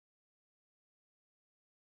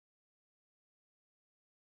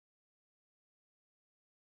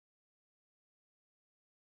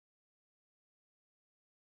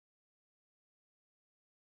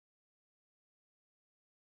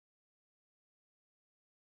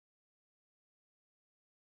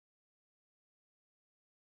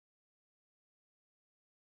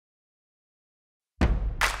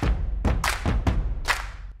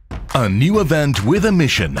A new event with a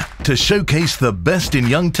mission to showcase the best in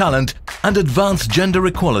young talent and advance gender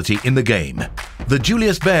equality in the game. The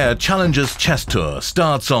Julius Baer Challengers Chess Tour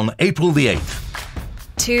starts on April the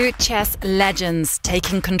 8th. Two chess legends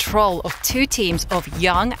taking control of two teams of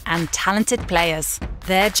young and talented players.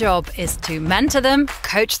 Their job is to mentor them,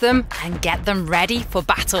 coach them, and get them ready for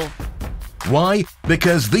battle. Why?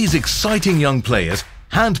 Because these exciting young players,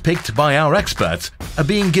 handpicked by our experts, are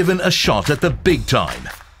being given a shot at the big time.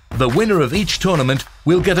 The winner of each tournament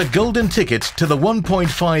will get a golden ticket to the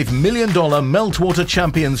 $1.5 million Meltwater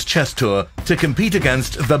Champions Chess Tour to compete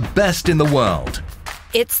against the best in the world.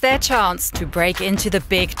 It's their chance to break into the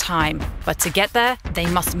big time, but to get there, they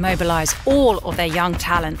must mobilize all of their young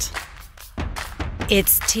talent.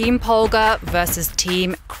 It's Team Polgar versus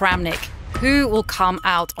Team Kramnik. Who will come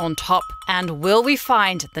out on top, and will we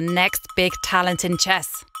find the next big talent in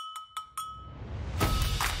chess?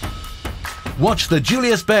 Watch the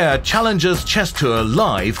Julius Baer Challengers Chess Tour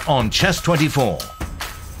live on Chess24.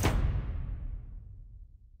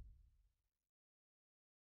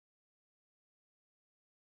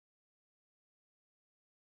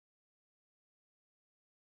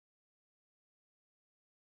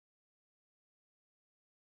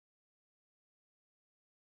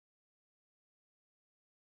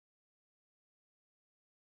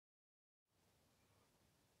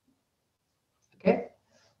 Okay.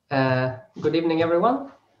 Good evening,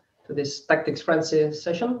 everyone, to this Tactics Frenzy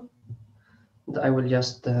session. And I will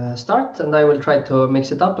just start, and I will try to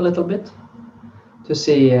mix it up a little bit to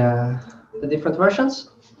see the different versions.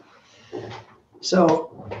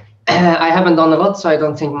 So I haven't done a lot, so I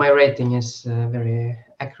don't think my rating is very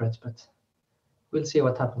accurate, but we'll see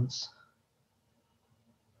what happens.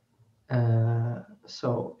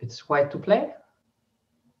 So it's white to play.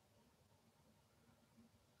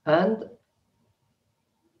 And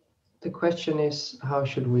the question is, how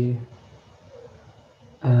should we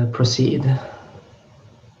proceed?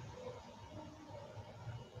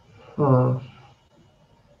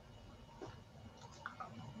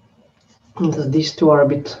 These two are a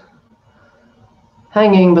bit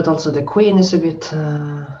hanging, but also the queen is a bit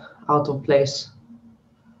out of place.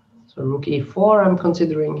 So rook e4, I'm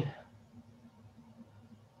considering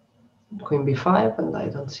queen b5, and I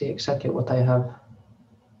don't see exactly what I have.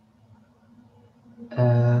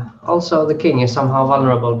 Also, the king is somehow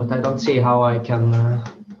vulnerable, but I don't see how I can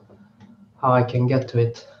get to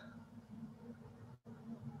it.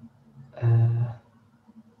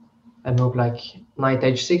 A move like knight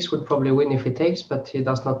h6 would probably win if he takes, but he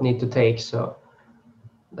does not need to take, so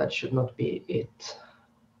that should not be it.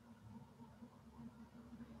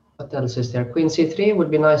 What else is there? Queen c3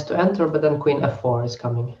 would be nice to enter, but then queen f4 is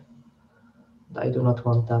coming. I do not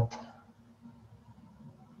want that.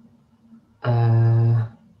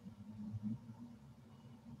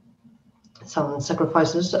 Some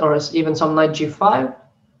sacrifices, or even some knight g5,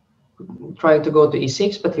 trying to go to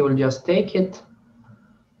e6, but he will just take it,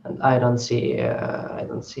 and I don't see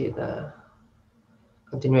the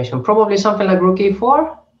continuation. Probably something like rook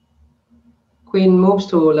e4. Queen moves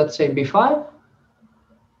to, let's say, b5,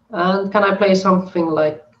 and can I play something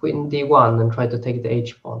like queen d1 and try to take the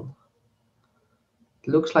h pawn? It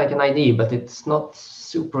looks like an idea, but it's not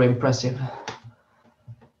super impressive.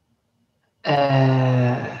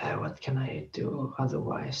 What can I do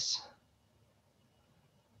otherwise?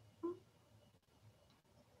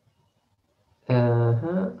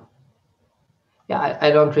 Yeah, I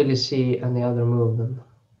don't really see any other move than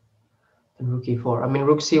rook e4. I mean,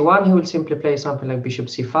 rook c1, he will simply play something like bishop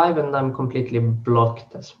c5, and I'm completely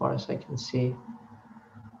blocked as far as I can see.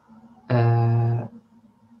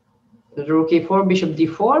 Rook e4, bishop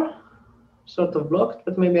d4, sort of blocked,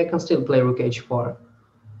 but maybe I can still play rook h4.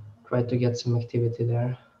 Try to get some activity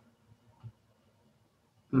there.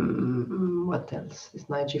 What else? Is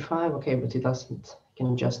knight g5? Okay, but he doesn't. He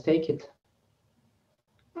can just take it.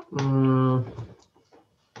 Can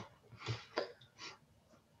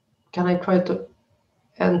I try to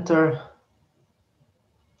enter?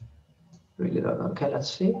 Really don't know. Okay, let's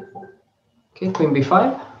see. Okay, queen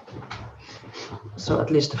b5. So at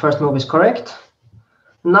least the first move is correct.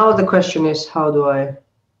 Now the question is, how do I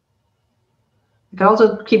can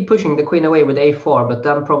also keep pushing the queen away with a4, but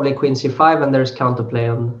then probably queen c5, and there's counterplay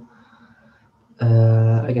on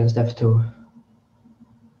against f2.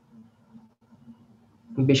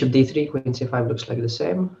 Bishop d3, queen c5 looks like the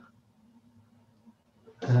same.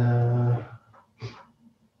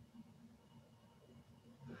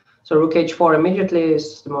 So rook h4 immediately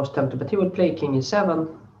is the most tempting, but he will play king e7.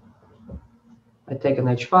 I take an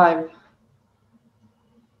h5.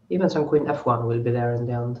 Even some queen f1 will be there in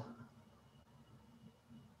the end.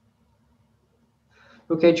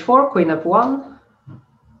 Rook h4, queen f1.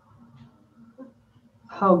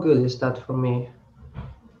 How good is that for me?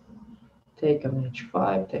 Take on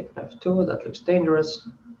h5, take on f2. That looks dangerous.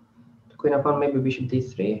 Queen f1, maybe bishop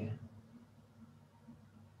d3.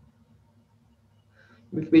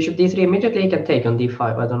 If bishop d3 immediately, he can take on d5.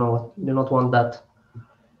 I don't know what. Do not want that.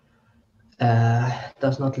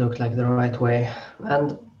 Does not look like the right way.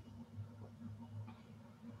 And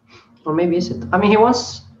or maybe is it? I mean, he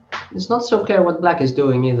wants. It's not so clear what black is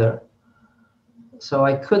doing either. So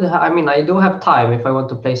I could. I mean, I do have time if I want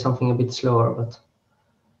to play something a bit slower, but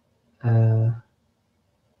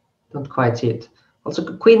don't quite see it.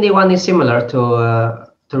 Also, queen d1 is similar to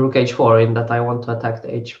rook h4 in that I want to attack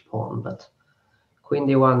the h pawn, but queen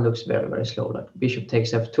d1 looks very, very slow. Like bishop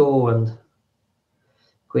takes f2 and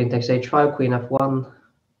queen takes h5, queen f1.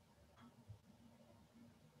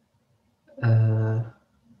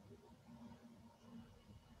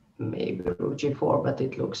 Maybe rook g4, but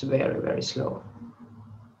it looks very, very slow.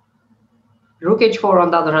 Rook h4,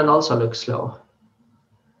 on the other hand, also looks slow.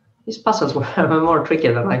 These puzzles were more tricky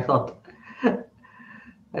than I thought.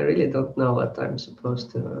 I really don't know what I'm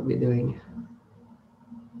supposed to be doing.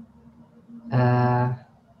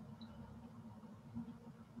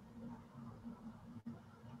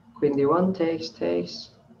 Queen d1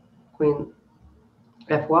 takes. Queen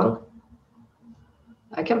f1.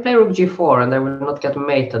 I can play rook g4 and I will not get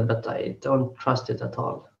mated, but I don't trust it at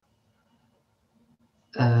all.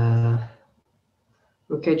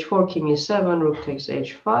 Rook h4, king e7, rook takes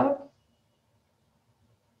h5.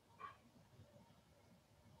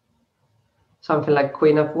 Something like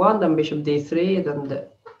queen f1, then bishop d3, then the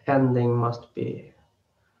ending must be,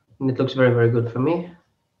 and it looks very, very good for me.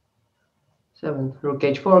 7, rook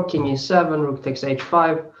h4, king e7, rook takes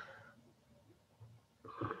h5.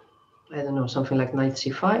 I don't know, something like knight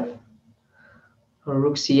c5 or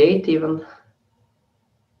rook c8 even.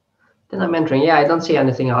 Then I'm entering. Yeah, I don't see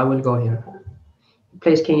anything. I will go here. He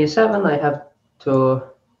plays king e7. I have to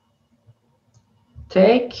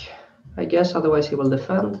take, I guess, otherwise he will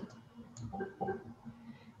defend.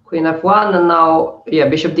 Queen f1, and now, yeah,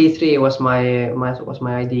 bishop d3 was my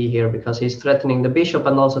idea here because he's threatening the bishop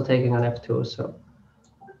and also taking on f2. So,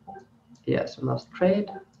 yeah, so now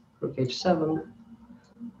trade, rook h7.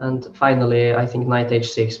 And finally, I think knight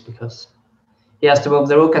h6 because he has to move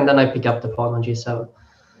the rook and then I pick up the pawn on g7.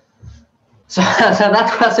 So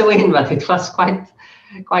that was a win, but it was quite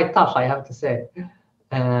tough, I have to say.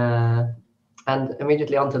 And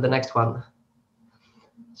immediately on to the next one.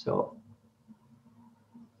 So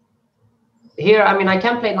here, I mean, I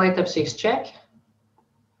can play knight f6 check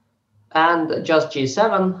and just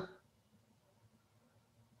g7.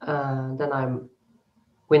 Then I'm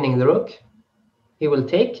winning the rook. He will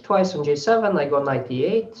take twice on g7. I go knight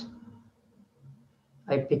e8.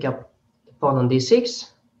 I pick up the pawn on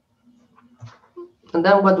d6. And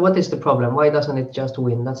then what is the problem? Why doesn't it just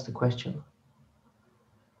win? That's the question.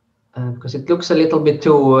 Because it looks a little bit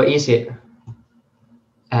too easy.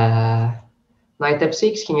 Knight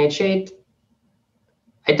f6, king h8.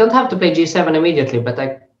 I don't have to play g7 immediately, but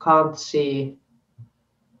I can't see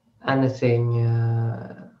anything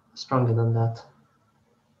stronger than that.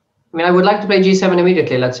 I mean, I would like to play g7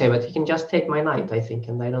 immediately, let's say, but he can just take my knight, I think,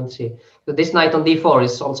 and I don't see. So this knight on d4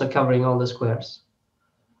 is also covering all the squares.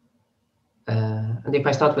 And if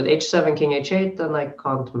I start with h7, king h8, then I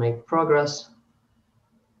can't make progress.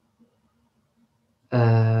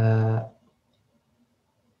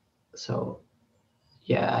 So,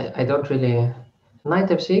 yeah, I don't really. Knight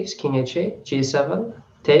f6, king h8, g7,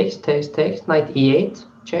 takes, knight e8,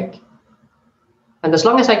 check. And as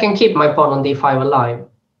long as I can keep my pawn on d5 alive,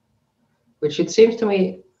 which it seems to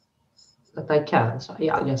me that I can. So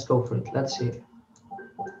yeah, I'll just go for it. Let's see.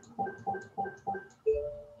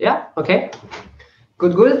 Yeah, okay.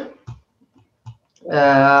 Good.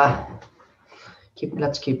 Let's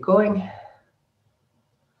keep going.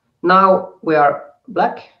 Now we are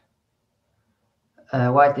black.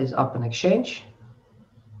 White is up in exchange.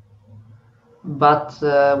 But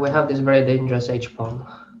we have this very dangerous h-pawn,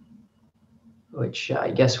 which I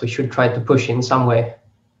guess we should try to push in some way.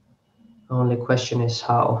 The only question is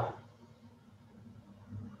how.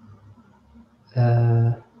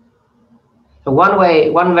 So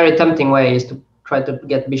one very tempting way is to try to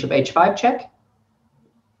get bishop h5 check,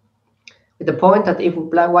 with the point that if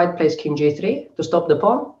white plays king g3 to stop the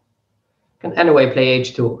pawn, can anyway play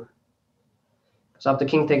h2. So after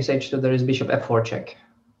king takes h2, there is bishop f4 check,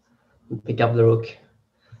 and pick up the rook.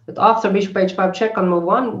 But after bishop h5 check on move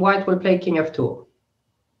 1, white will play king f2.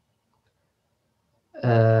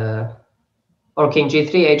 Or king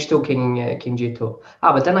g3, h2, king g2.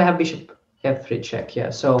 But then I have bishop f3 check, yeah.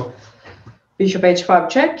 So Bishop h5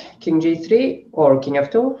 check, king g3 or king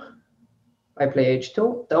f2. I play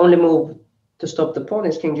h2. The only move to stop the pawn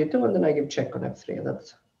is king g2, and then I give check on f3.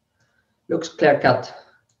 That looks clear cut.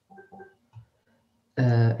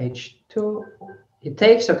 H2. He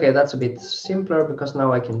takes. Okay, that's a bit simpler because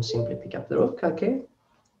now I can simply pick up the rook. Okay,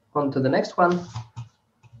 on to the next one.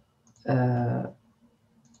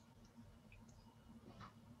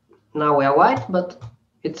 Now we are white, but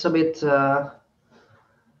it's a bit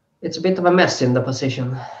of a mess in the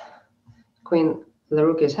position. Queen, the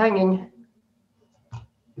rook is hanging,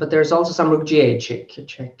 but there's also some rook g8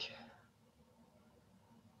 check,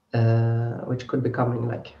 which could be coming.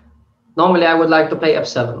 Like normally, I would like to play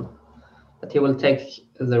f7, but he will take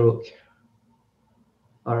the rook,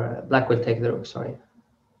 or black will take the rook. Sorry,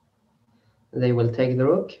 they will take the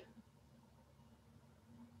rook.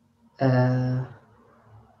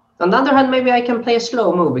 On the other hand, maybe I can play a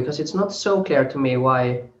slow move because it's not so clear to me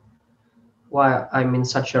why I'm in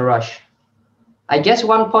such a rush. I guess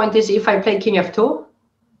one point is if I play king f2,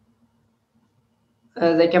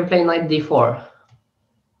 they can play knight d4.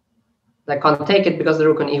 I can't take it because the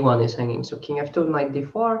rook on e1 is hanging. So king f2, knight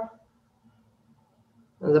d4.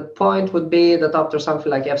 And the point would be that after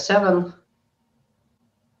something like f7,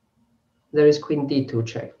 there is queen d2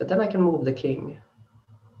 check. But then I can move the king.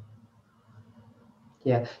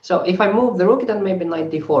 Yeah. So if I move the rook, then maybe knight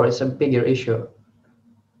d4 is a bigger issue.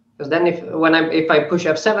 Because then if I push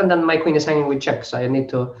f7, then my queen is hanging with check. So I need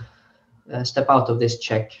to step out of this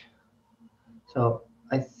check. So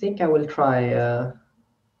I think I will try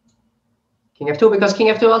king f2, because king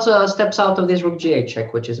f2 also steps out of this rook g8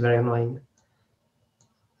 check, which is very annoying.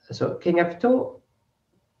 So king f2,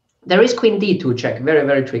 there is queen d2 check, very,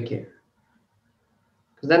 very tricky.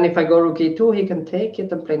 Because then if I go rook e2, he can take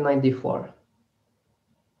it and play knight d4.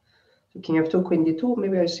 So king f2, queen d2,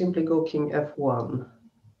 maybe I simply go king f1.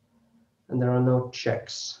 And there are no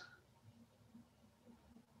checks.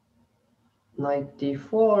 Knight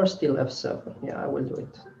d4, still f7. Yeah, I will do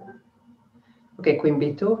it. Okay, queen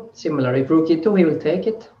b2, similar. If rook e2, he will take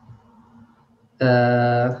it.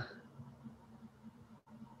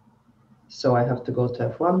 So I have to go to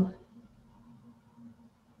f1.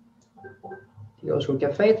 He goes rook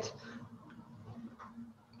f8.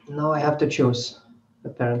 Now I have to choose,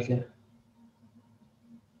 apparently.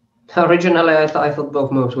 Originally, I thought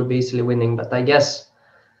both moves would be easily winning, but I guess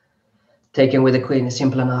taking with the queen is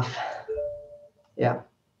simple enough. Yeah.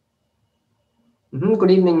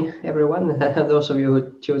 Good evening, everyone. Those of you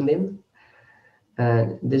who tuned in.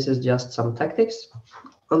 This is just some tactics.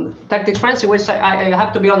 On Tactics Frenzy, which I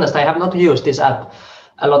have to be honest, I have not used this app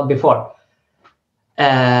a lot before.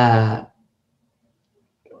 But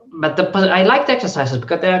I like the exercises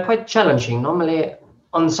because they are quite challenging. Normally,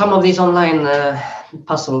 on some of these online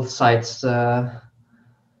puzzle sites,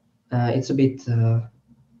 it's a bit,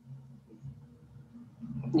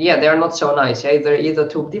 yeah, they are not so nice. Either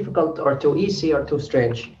too difficult or too easy or too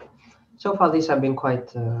strange. So far, these have been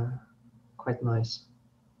quite nice.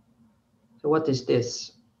 So what is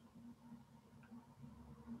this?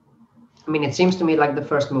 I mean, it seems to me like the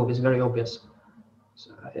first move is very obvious.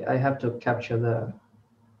 So I have to capture the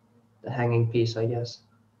hanging piece, I guess.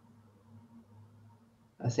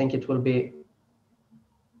 I think it will be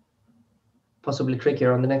possibly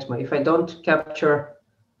trickier on the next move. If I don't capture,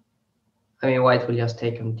 I mean, white will just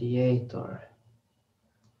take on d8 or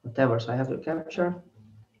whatever. So I have to capture.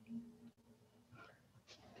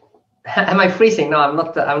 Am I freezing? No, I'm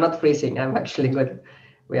not. I'm not freezing. I'm actually good.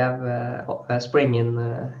 We have a spring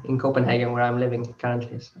in Copenhagen, where I'm living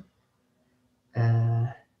currently. So,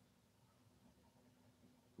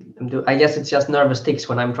 I guess it's just nervous tics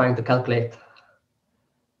when I'm trying to calculate.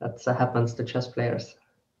 That happens to chess players.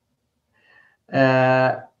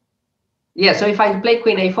 Yeah, so if I play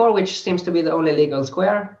queen a4, which seems to be the only legal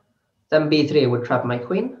square, then b3 would trap my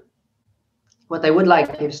queen. What I would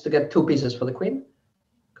like is to get 2 pieces for the queen,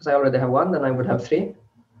 because I already have 1, then I would have 3.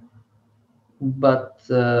 But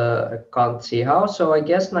I can't see how, so I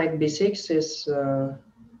guess knight b6 is the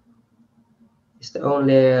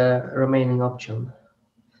only remaining option.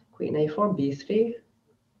 Queen a4, b3.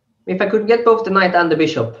 If I could get both the knight and the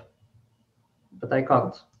bishop, but I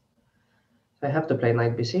can't. I have to play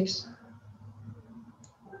knight b6.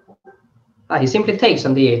 He simply takes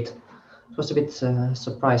on d8. It was a bit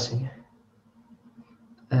surprising.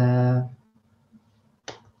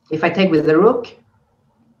 If I take with the rook,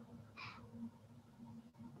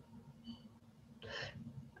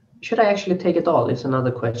 should I actually take it all is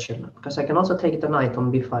another question, because I can also take the knight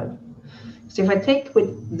on b5. So if I take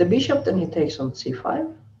with the bishop, then he takes on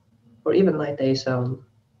c5, or even knight a7.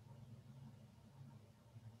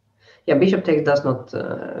 Yeah, bishop takes does not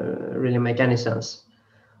really make any sense.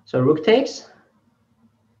 So rook takes,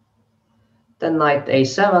 then knight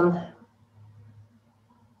a7,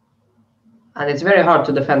 and it's very hard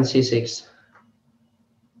to defend c6.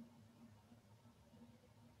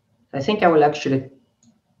 I think I will actually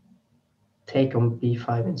take on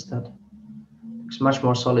b5 instead. It's much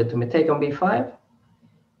more solid to me. Take on b5.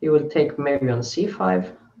 He will take maybe on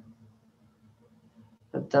c5.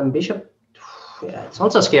 But then bishop, yeah, it's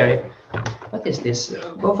also scary. What is this?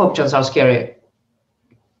 Both options are scary.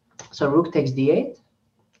 So rook takes d8.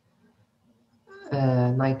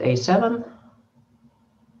 Knight a7.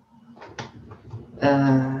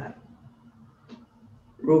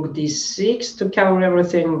 Rook d6 to cover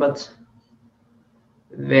everything, but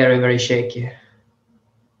very, very shaky.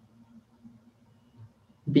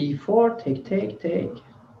 b4, take.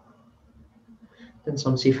 Then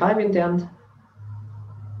some c5 in the end.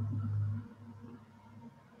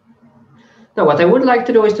 Now, what I would like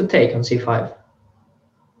to do is to take on c5. I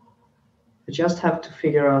just have to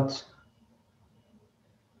figure out.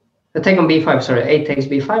 I take on b5, sorry, a takes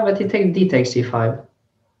b5, but he takes d takes c5.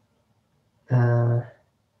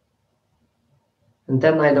 And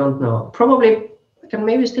then I don't know. Probably I can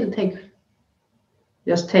maybe still take,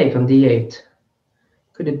 just take on d8.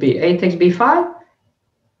 Could it be a takes b5,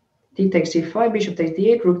 d takes c5, bishop takes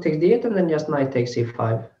d8, rook takes d8, and then just knight takes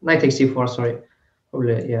c5. Knight takes c4, sorry.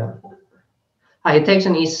 Probably, yeah. He takes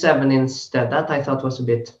an e7 instead. That I thought was a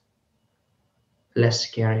bit less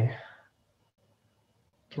scary.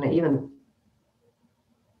 Can I even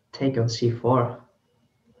take on c4?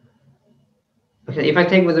 Okay, if I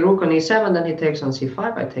take with the rook on e7, then he takes on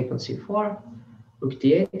c5. I take on c4, rook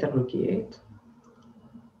d8, and rook e8.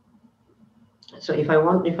 So if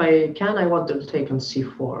I can, I want to take on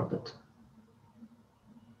c4, but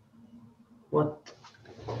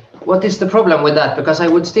what is the problem with that? Because I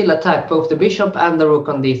would still attack both the bishop and the rook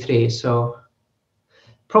on d3. So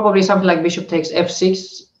probably something like bishop takes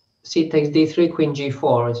f6, c takes d3, queen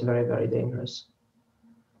g4 is very, very dangerous.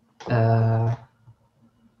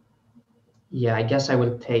 Yeah, I guess I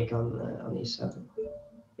will take on e7.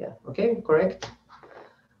 Yeah, okay, correct.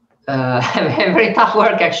 Very tough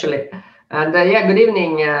work actually. And yeah, good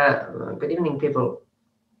evening, people.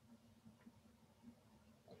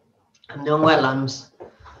 I'm doing well. I'm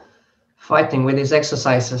fighting with these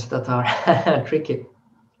exercises that are tricky.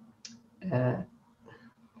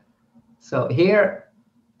 So here,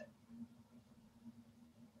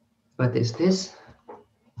 what is this?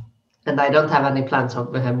 And I don't have any plans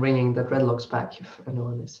of bringing the dreadlocks back, if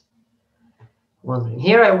anyone is wondering.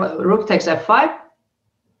 Here, rook takes f5,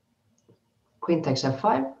 queen takes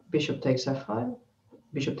f5, bishop takes f5,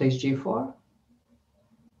 bishop takes g4.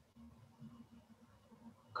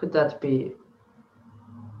 Could that be?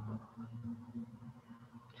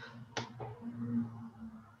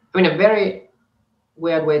 I mean, a very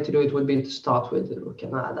weird way to do it would be to start with the rook.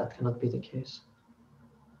 Nah, that cannot be the case.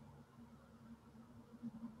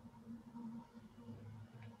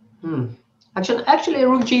 Actually,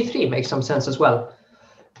 rook g3 makes some sense as well.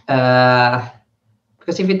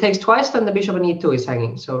 Because if it takes twice, then the bishop on e2 is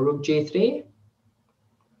hanging. So rook g3.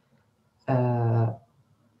 The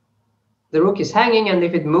rook is hanging, and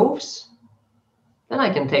if it moves, then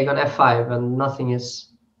I can take on f5, and nothing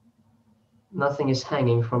is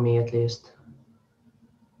hanging for me at least.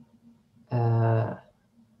 Yeah,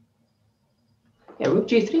 rook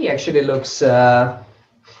g3 actually looks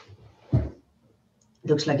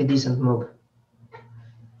like a decent move.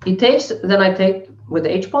 He takes, then I take with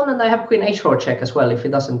the h-pawn, and I have queen h4 check as well if he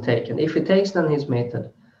doesn't take. And if he takes, then he's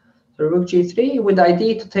mated. So rook g3 with the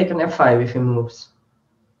idea to take an f5 if he moves.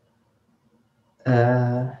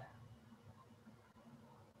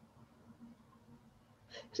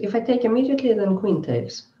 So if I take immediately, then queen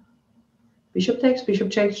takes. Bishop takes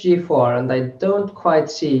g4, and I don't quite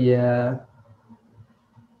see. I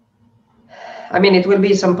mean, it will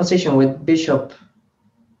be some position with bishops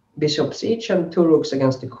each and two rooks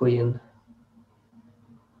against the queen.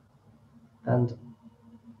 And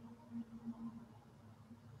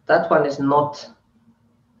that one is not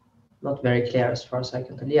very clear as far as I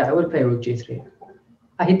can tell. Yeah, I will play rook g3.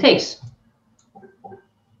 He takes.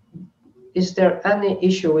 Is there any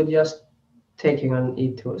issue with just taking on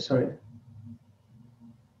e2? Sorry.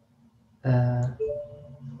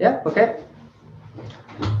 Yeah, okay.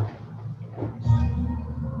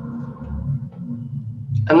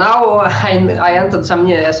 And now I entered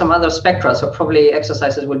some other spectra, so probably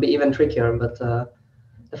exercises will be even trickier. But the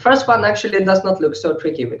first one actually does not look so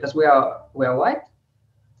tricky because we are white.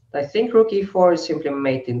 I think rook e4 is simply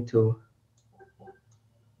mate into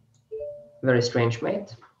very strange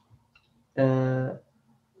mate.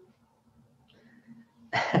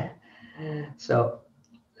 So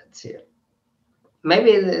let's see.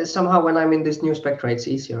 Maybe somehow when I'm in this new spectra, it's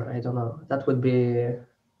easier. I don't know. That would be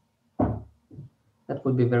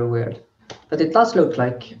very weird. But it does look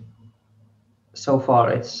like so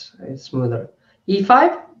far it's smoother.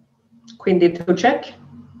 E5, Queen D2 check,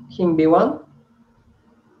 King B1.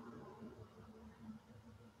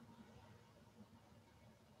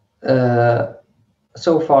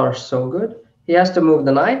 So far so good. He has to move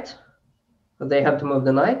the knight. They have to move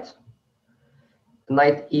the knight.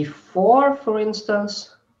 Knight E4, for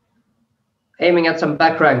instance, aiming at some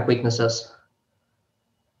back rank weaknesses.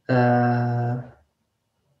 Then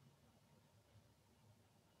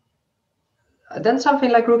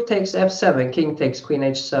something like rook takes f7, king takes queen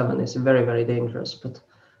h7 is very, very dangerous, but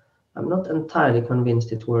I'm not entirely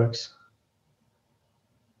convinced it works.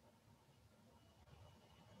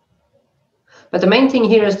 But the main thing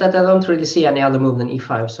here is that I don't really see any other move than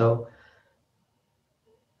e5, so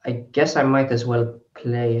I guess I might as well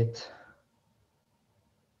play it.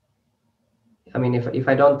 I mean, if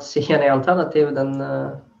I don't see any alternative, then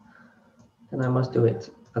I must do it.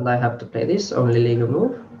 And I have to play this only legal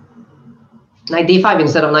move. Knight d5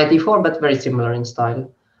 instead of knight d4, but very similar in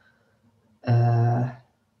style.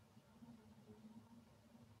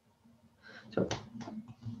 So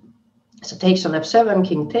takes on f7,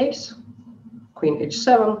 king takes, queen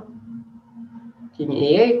h7, king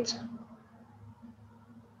e8.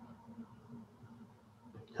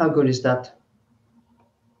 How good is that?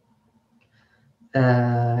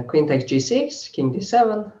 Queen takes g6, king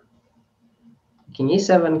d7, king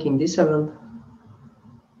e7, king d7.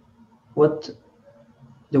 What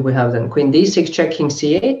do we have then? Queen d6 check, king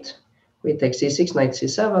c8, queen takes c6, knight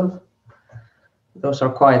c7. Those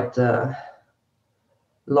are quite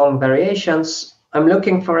long variations. I'm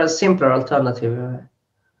looking for a simpler alternative.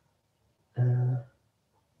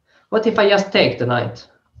 What if I just take the knight?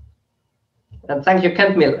 And thank you,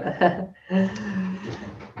 Kent Mill.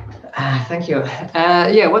 Thank you.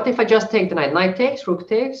 Yeah, what if I just take the knight? Knight takes, rook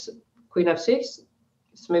takes, queen f6.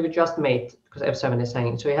 It's maybe just mate because f7 is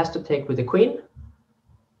hanging. So he has to take with the queen.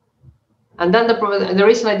 And then the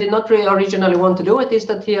reason I did not really originally want to do it is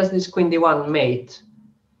that he has this queen d1 mate,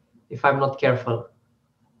 if I'm not careful.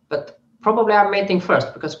 But probably I'm mating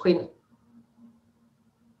first because queen,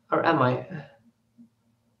 or am I?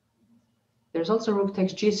 There's also rook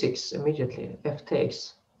takes g6 immediately, f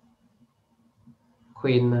takes.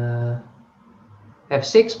 Queen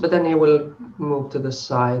f6, but then he will move to the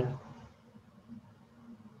side.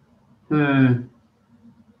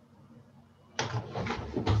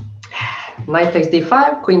 Knight takes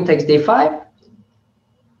d5, queen takes d5,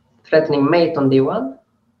 threatening mate on d1.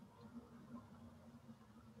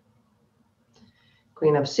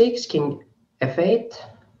 Queen f6, king f8.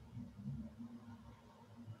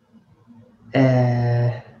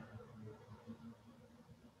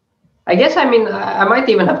 I guess, I mean, I might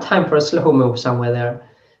even have time for a slow move somewhere there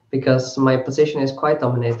because my position is quite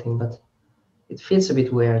dominating, but it feels a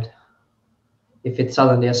bit weird if it's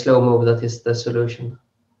suddenly a slow move that is the solution.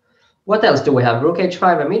 What else do we have? Rook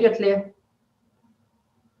h5 immediately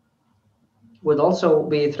would also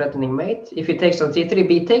be threatening mate. If he takes on c3,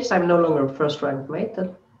 b takes, I'm no longer first rank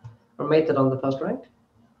mated or mated on the first rank.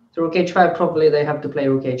 So rook h5, probably they have to play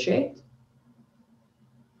rook h8.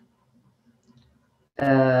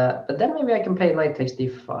 But then maybe I can play knight takes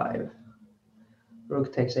d5.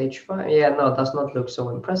 Rook takes h5. Yeah, no, it does not look so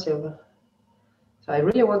impressive. So I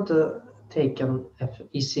really want to take an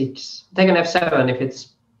e6. Take an f7 if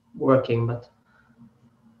it's working, but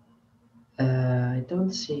I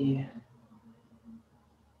don't see.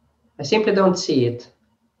 I simply don't see it.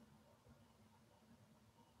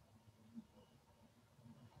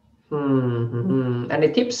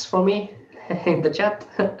 Any tips for me in the chat?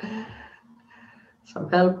 Some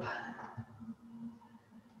help.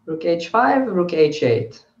 Rook h5, rook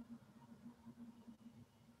h8.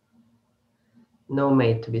 No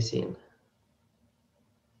mate to be seen.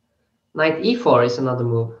 Knight e4 is another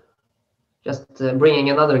move. Just bringing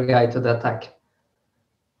another guy to the attack.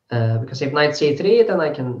 Because if knight c3, then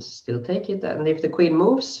I can still take it. And if the queen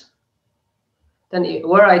moves, then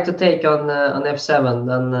were I to take on f7,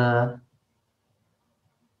 then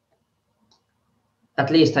at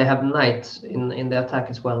least I have knight in the attack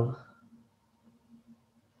as well.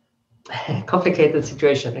 Complicated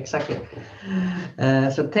situation, exactly.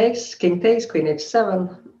 So takes, king takes, queen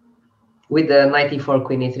h7, with the knight e4,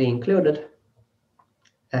 queen e3 included.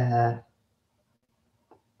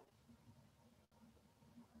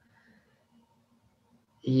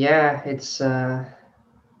 Yeah, it's. I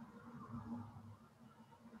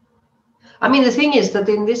mean, the thing is that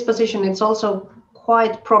in this position, it's also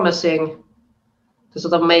quite promising to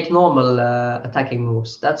sort of make normal attacking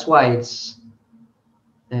moves. That's why it's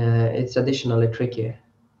additionally tricky,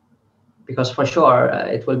 because for sure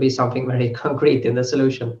it will be something very concrete in the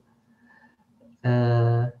solution.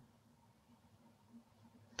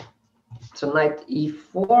 So knight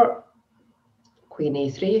e4, queen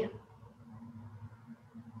e3,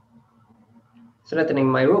 threatening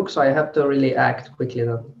my rook, so I have to really act quickly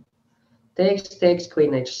then. Takes,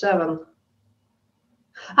 queen h7.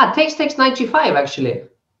 Ah, takes, knight g5 actually.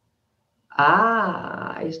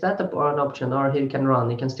 Ah, is that an option? Or he can run,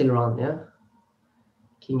 he can still run, yeah?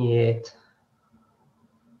 King e8.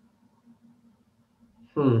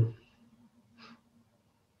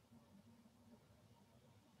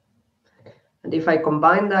 And if I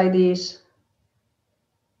combine the IDs,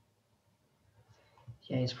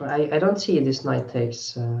 yeah, it's for, I don't see this knight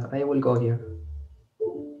takes. I will go here.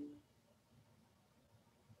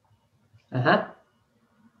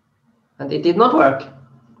 And it did not work.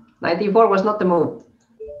 Knight d4 was not the move.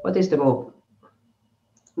 What is the move?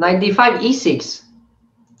 Knight d5, e6.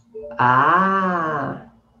 Ah.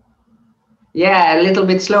 Yeah, a little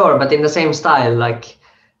bit slower, but in the same style, like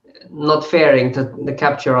not fearing to the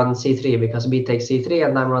capture on c3 because b takes c3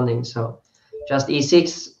 and I'm running. So just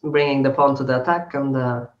e6, bringing the pawn to the attack, and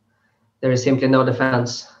there is simply no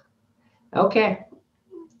defense. Okay.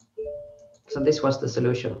 So this was the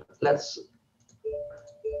solution. Let's,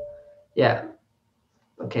 yeah.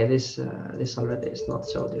 Okay, this already is not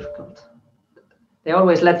so difficult. They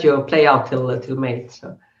always let you play out till mate.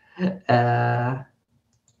 So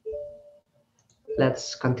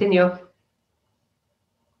let's continue.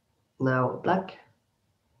 Now black.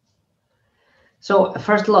 So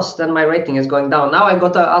first loss, then my rating is going down. Now I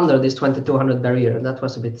got under this 2200 barrier. That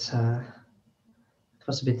was a bit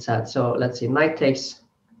sad. So let's see. Knight takes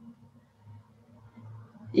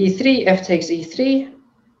e3, f takes e3,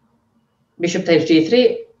 bishop takes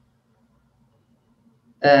g3,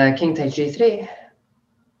 king takes g3,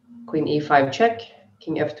 queen e5 check,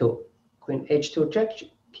 king f2, queen h2 check,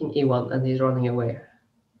 king e1, and he's running away.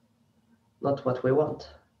 Not what we want.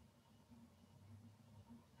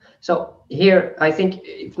 So here, I think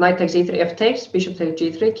if knight takes e3, f takes, bishop takes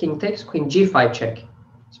g3, king takes, queen g5 check.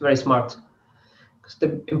 It's very smart. Because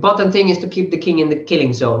the important thing is to keep the king in the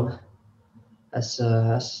killing zone, as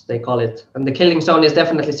they call it. And the killing zone is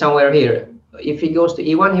definitely somewhere here. If he goes to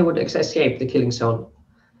e1, he would escape the killing zone.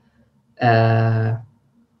 So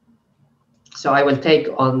I will take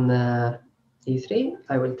on e3.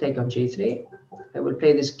 I will take on g3. I will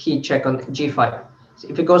play this key check on g5. So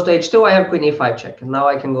if it goes to h2, I have queen e5 check. And now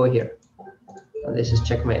I can go here. And this is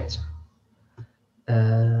checkmate.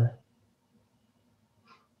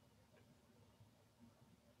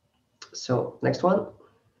 So next one.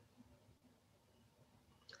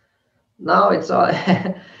 Now it's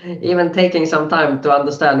even taking some time to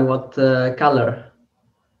understand what color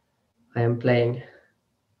I am playing.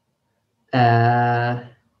 I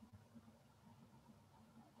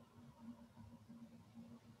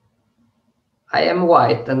am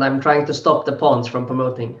white and I'm trying to stop the pawns from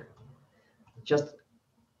promoting. Just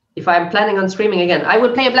if I'm planning on streaming again, I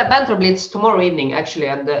will play a Banter Blitz tomorrow evening actually,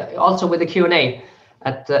 and also with the Q&A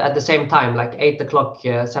at the same time, like 8 o'clock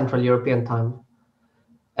Central European time.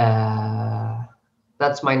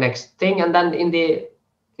 That's my next thing, and then in the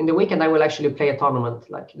weekend I will actually play a tournament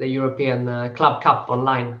like the European Club Cup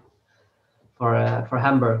online for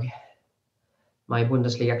Hamburg, my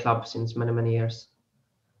Bundesliga club since many years.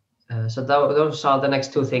 So those are the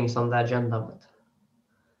next two things on the agenda. But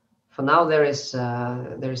for now there is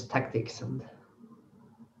tactics, and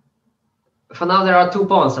for now there are 2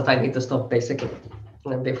 pawns that I need to stop basically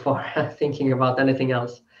before thinking about anything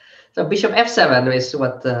else. So bishop f7 is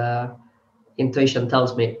what intuition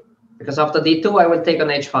tells me, because after d2 I will take on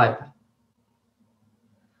h5.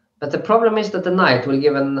 But the problem is that the knight will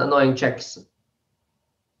give an annoying checks.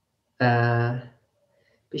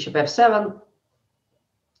 Bishop f7.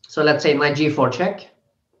 So let's say knight g4 check.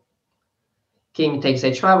 King takes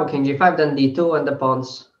h5 or king g5, then d2 and the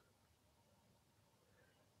pawns.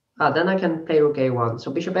 Then I can play rook a1.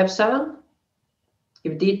 So bishop f7.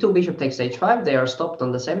 If d2, bishop takes h5, they are stopped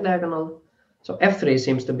on the same diagonal. So f3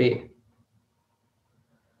 seems to be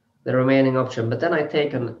the remaining option. But then I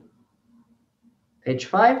take an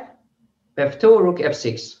h5, f2, rook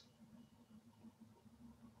f6.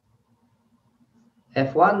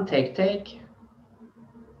 f1, take.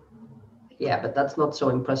 Yeah, but that's not so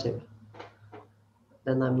impressive.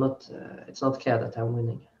 Then I'm not, it's not clear that I'm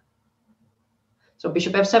winning. So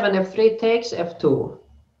bishop f7, f3 takes, f2.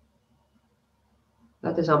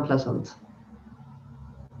 That is unpleasant.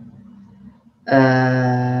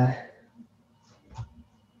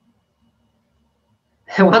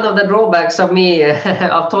 One of the drawbacks of me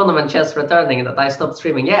of tournament chess returning that I stopped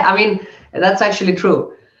streaming. Yeah, I mean, that's actually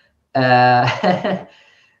true. The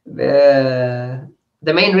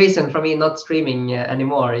main reason for me not streaming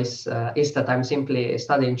anymore is that I'm simply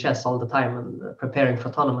studying chess all the time and preparing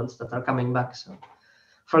for tournaments that are coming back. So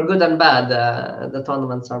for good and bad, the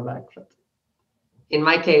tournaments are back. But in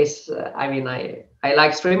my case, I mean, I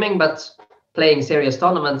like streaming, but playing serious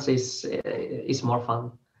tournaments is more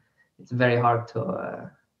fun. It's very hard to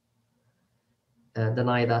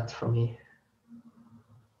deny that for me.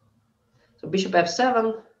 So bishop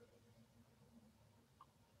f7.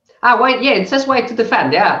 White. Yeah, it says white to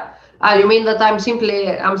defend. Yeah. You mean that I'm simply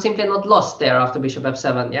not lost there after bishop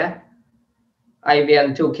f7? Yeah.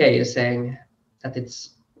 IVN2K is saying that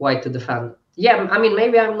it's white to defend. Yeah. I mean,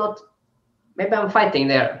 maybe I'm not. Maybe I'm fighting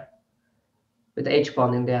there with the h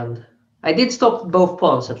pawn in the end. I did stop both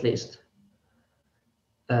pawns at least.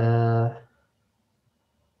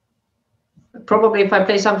 Probably if I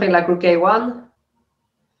play something like rook a1,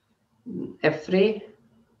 f3,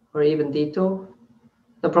 or even d2.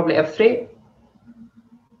 No, probably f3.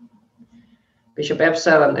 Bishop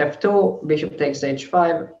f7, f2, bishop takes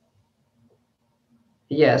h5.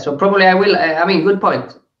 Yeah, so probably I will. I mean, good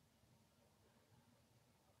point.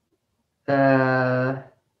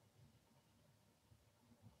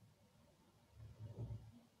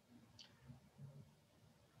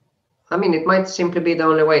 I mean, it might simply be the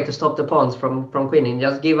only way to stop the pawns from queening.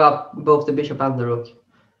 Just give up both the bishop and the rook.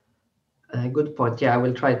 Good point. Yeah, I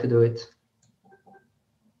will try to do it.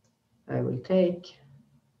 I will take.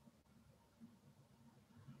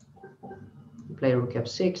 Play rook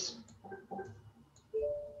f6.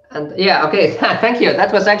 And yeah, okay, thank you.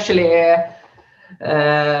 That was actually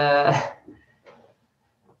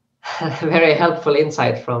very helpful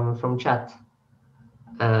insight from chat.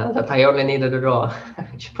 That I only needed a draw,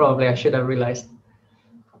 which probably I should have realized.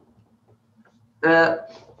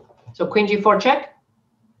 So queen g4 check,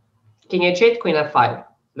 king h8, queen f5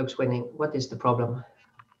 looks winning. What is the problem?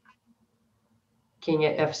 King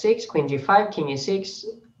f6, queen g5, king e6,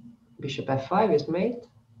 bishop f5 is mate.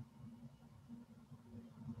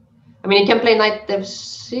 I mean, he can play knight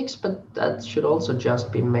f6, but that should also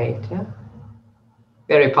just be mate. Yeah,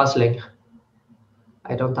 very puzzling.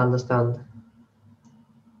 I don't understand.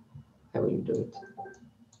 I will do it.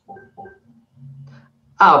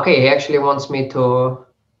 Okay, he actually wants me to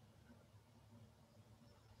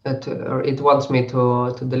it wants me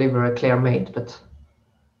to deliver a clear mate, but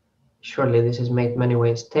surely this is mate many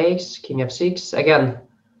ways. Takes, king f6, again,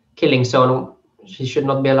 killing zone. She should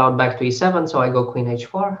not be allowed back to e7, so I go queen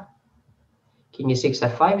h4. King e6,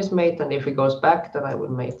 f5 is mate, and if he goes back, then I will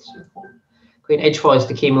mate. So queen h4 is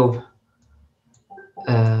the key move.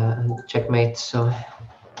 Checkmate, so...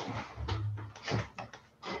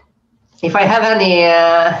 If I have any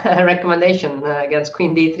recommendation against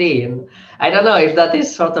queen d3, and I don't know if that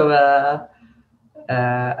is sort of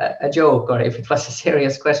a joke or if it was a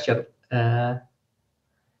serious question. I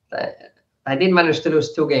did manage to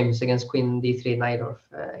lose 2 games against queen d3 Najdorf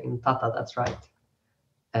in Tata, that's right.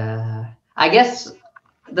 I guess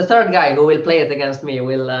the third guy who will play it against me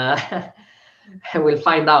will will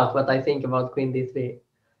find out what I think about queen d3.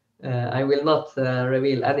 I will not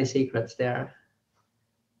reveal any secrets there.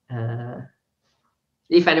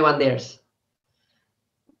 If anyone dares.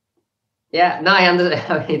 Yeah, no, I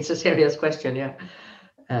understand. It's a serious question. Yeah.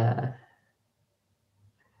 I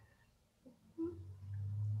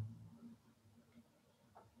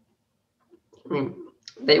mean,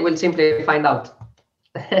 they will simply find out.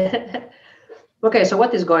 Okay, so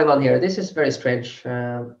what is going on here? This is very strange.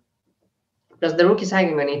 Because the rook is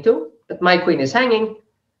hanging on e2, but my queen is hanging.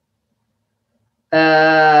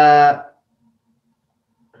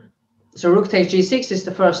 So rook takes g6 is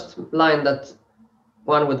the first line that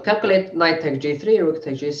one would calculate. Knight takes g3, rook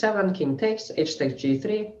takes g7, king takes, h takes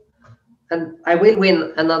g3. And I will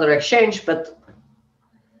win another exchange, but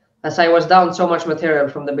as I was down so much material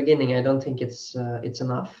from the beginning, I don't think it's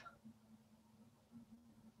enough.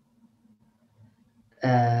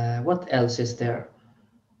 What else is there?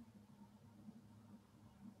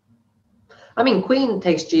 I mean, queen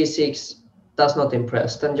takes g6 does not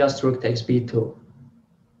impress, then just rook takes b2.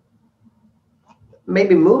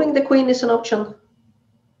 Maybe moving the queen is an option.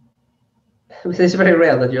 It's very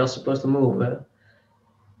rare that you're supposed to move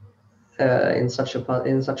in such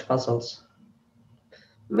puzzles.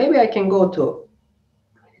 Maybe I can go to.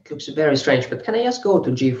 It looks very strange, but can I just go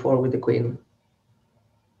to g4 with the queen?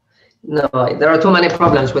 No, there are too many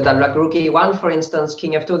problems with that. Like rook e1, for instance,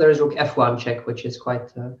 king f2. There is rook f1 check, which is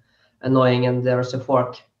quite annoying, and there's a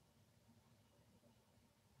fork.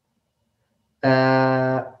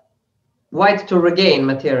 white to regain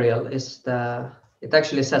material is the, it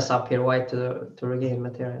actually says up here white to regain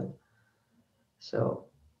material. So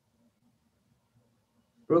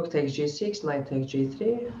rook takes g6, knight takes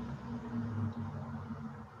g3,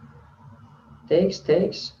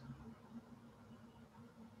 takes,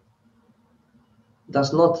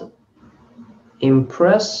 does not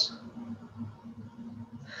impress.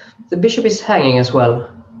 The bishop is hanging as well.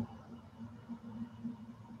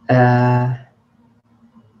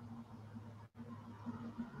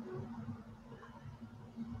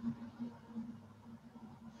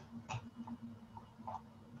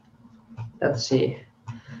 Let's see.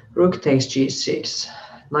 Rook takes g6,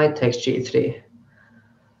 knight takes g3.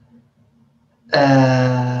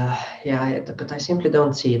 Yeah, but I simply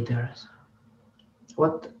don't see it there.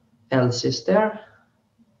 What else is there?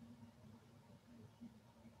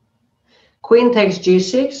 Queen takes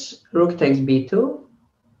g6, rook takes b2.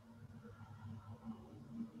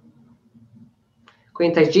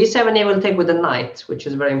 Queen takes g7, he will take with the knight, which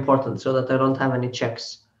is very important so that I don't have any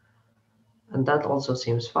checks. And that also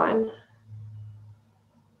seems fine.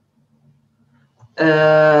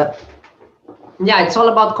 Yeah, it's all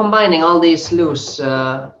about combining all these loose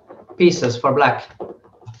pieces for black.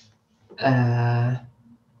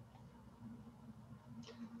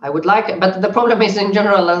 I would like, but the problem is in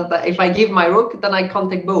general that if I give my rook, then I can't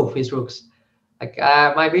take both his rooks. Like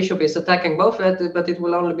my bishop is attacking both, but it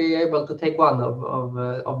will only be able to take one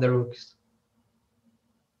of the rooks.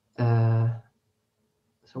 So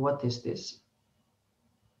what is this?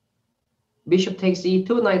 Bishop takes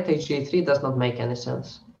e2, knight takes g3 does not make any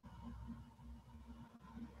sense.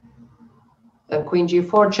 And queen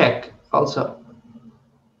g4 check also.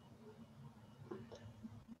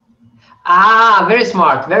 Ah, very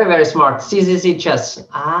smart, very smart. CCC chess.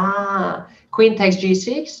 Ah, queen takes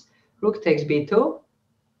g6, rook takes b2,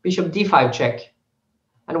 bishop d5 check.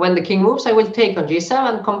 And when the king moves, I will take on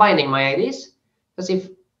g7, combining my ideas. Because if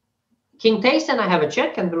king takes, then I have a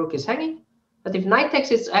check and the rook is hanging. But if knight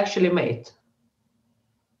takes, it's actually mate.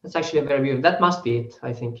 That's actually very beautiful. That must be it,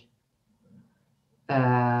 I think.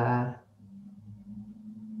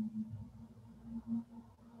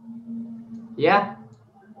 Yeah,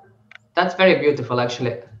 that's very beautiful,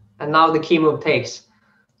 actually. And now the key move takes.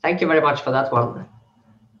 Thank you very much for that one.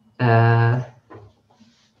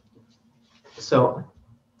 So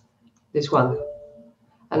this one.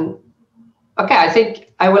 And okay, I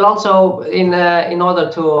think I will also, in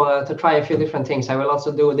order to try a few different things, I will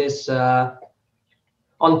also do this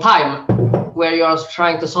on time, where you're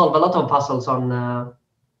trying to solve a lot of puzzles on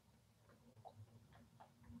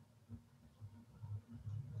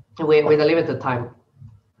with a limited time.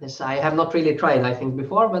 This I have not really tried, I think,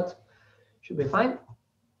 before, but should be fine.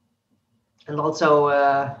 And also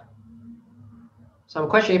some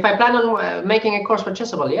question: if I plan on making a course for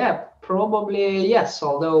Chessable, yeah, probably yes.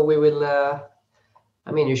 Although we will,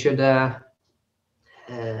 I mean, you should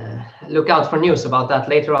look out for news about that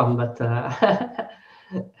later on. But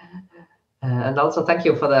and also thank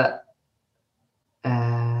you for the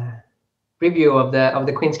review of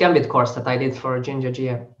the Queen's Gambit course that I did for Ginger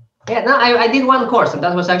GM. Yeah, no, I did one course, and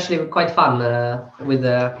that was actually quite fun with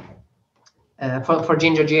for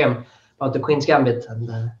Ginger GM about the Queen's Gambit,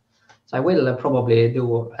 and so I will probably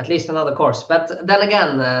do at least another course. But then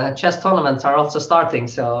again, chess tournaments are also starting,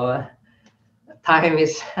 so time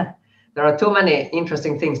is there are too many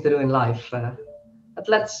interesting things to do in life. But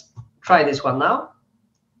let's try this one now.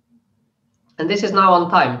 And this is now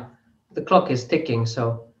on time. The clock is ticking,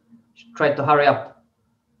 so try to hurry up.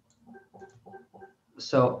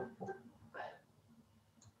 So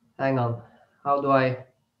hang on. How do I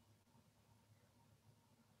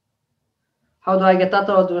get that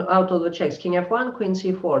out of the checks? King f1, queen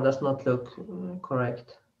c4 does not look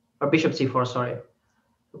correct. Or bishop c4, sorry.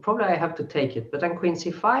 Probably I have to take it, but then queen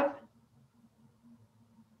c5.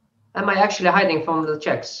 Am I actually hiding from the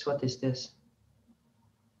checks? What is this?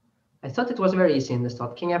 I thought it was very easy in the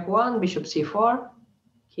start. King f1, bishop c4,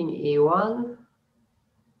 king e1.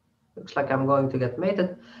 Looks like I'm going to get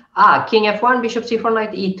mated. Ah, king f1, bishop c4,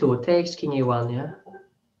 knight e2 takes king e1, yeah.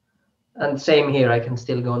 And same here, I can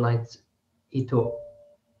still go knight e2.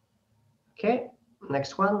 Okay,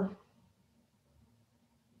 next one.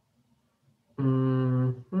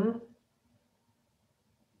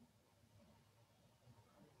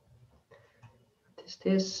 What is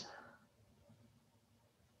this?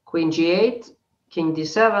 Queen g8, king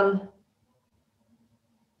d7.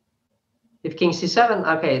 If king c7,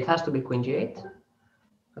 okay, it has to be queen g8.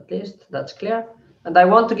 At least that's clear. And I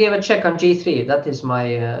want to give a check on g3. That is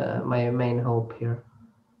my my main hope here.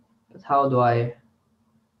 But how do I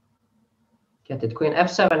get it? Queen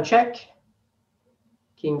f7 check.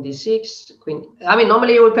 king d6, queen. I mean,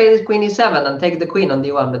 normally you would play this queen e7 and take the queen on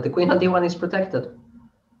d1, but the queen on d1 is protected.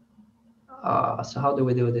 So how do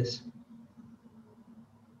we do this?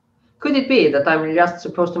 Could it be that I'm just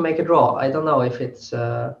supposed to make a draw? I don't know if it's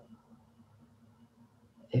the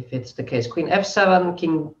case. Queen f7,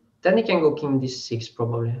 king. Then he can go king d6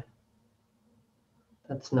 probably.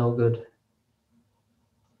 That's no good.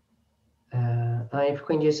 If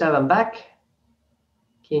queen g7 back,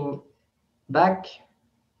 king back.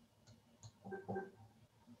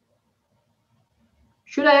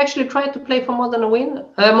 Should I actually try to play for more than a win?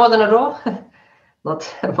 More than a draw?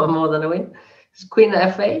 Not more than a win. It's queen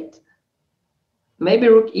f8. Maybe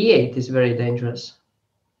rook e8 is very dangerous.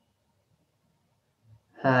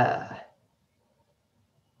 What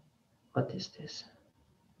is this?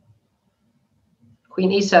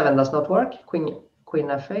 Queen e7 does not work. Queen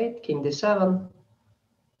f8, king d7.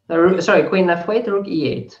 Sorry, queen f8, rook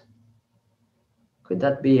e8. Could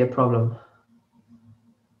that be a problem?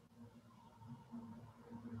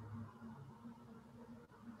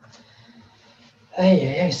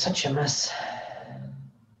 Hey, such a mess.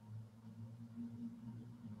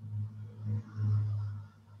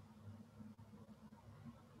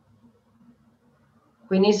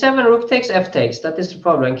 Queen e7, rook takes, f takes. That is the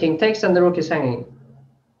problem. King takes and the rook is hanging.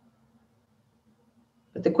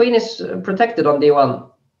 But the queen is protected on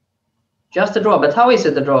d1. Just a draw. But how is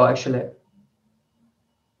it a draw, actually?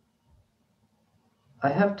 I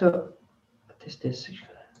have to... What is this?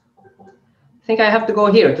 I think I have to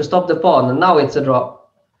go here to stop the pawn, and now it's a draw.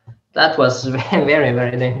 That was very,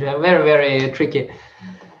 very dangerous. Very, very tricky.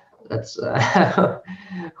 Let's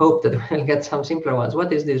hope that we'll get some simpler ones.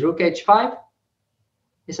 What is this? Rook h5?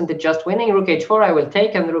 Isn't it just winning? Rook h4 I will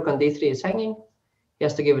take, and the rook on d3 is hanging. He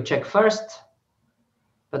has to give a check first.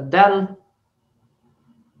 But then,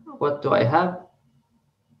 what do I have?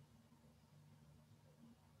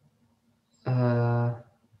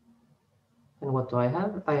 And what do I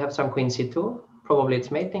have? I have some queen c2. Probably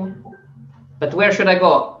it's mating. But where should I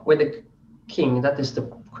go with the king? That is the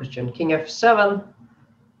question. King f7.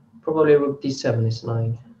 Probably rook d7 is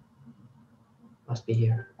 9. Must be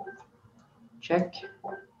here. Check.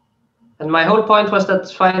 And my whole point was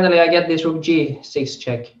that finally I get this rook g6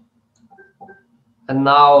 check. And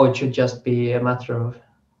now it should just be a matter of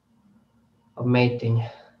mating.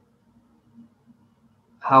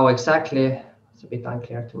 How exactly? It's a bit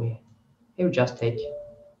unclear to me. He would just take.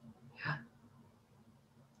 Yeah.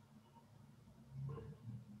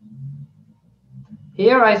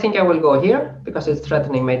 Here I think I will go here because it's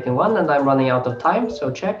threatening mating 1 and I'm running out of time, so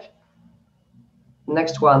check.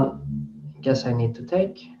 Next one, I guess I need to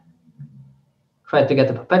take. Try to get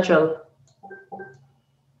a perpetual.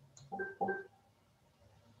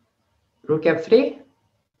 Rook f3,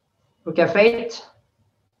 rook f8.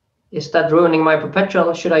 Is that ruining my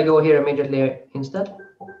perpetual? Should I go here immediately instead?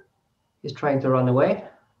 He's trying to run away.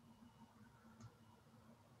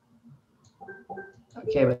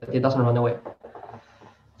 Okay, but he doesn't run away.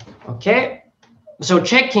 Okay, so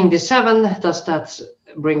checking d7, does that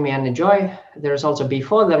bring me any joy? There's also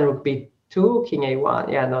b4, then rook b2, king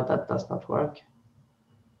a1. Yeah, no, that does not work.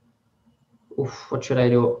 Oof, what should I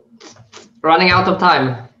do? Running out of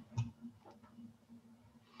time.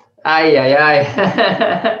 Ay, ay, ay.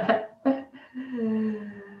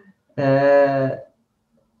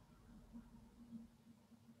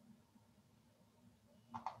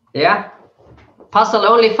 Yeah, puzzle,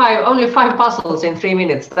 only five puzzles in 3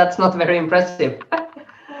 minutes. That's not very impressive.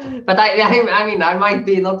 But I mean, I might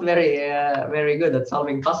be not very good at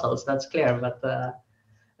solving puzzles. That's clear.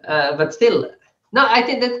 But still, no. I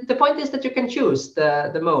think that the point is that you can choose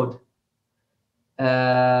the mode.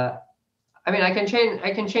 I mean, I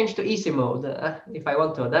can change to easy mode if I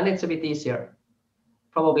want to. Then it's a bit easier,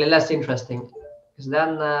 probably less interesting, because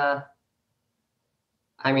then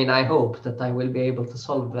I mean, I hope that I will be able to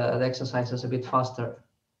solve the exercises a bit faster.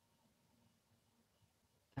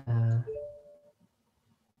 And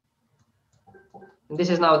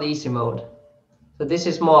this is now the easy mode. So this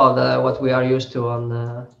is more what we are used to on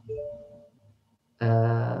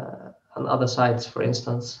other sites, for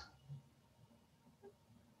instance.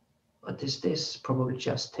 What is this? Probably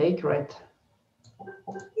just take, right?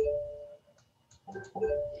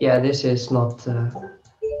 Yeah, this is not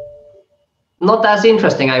as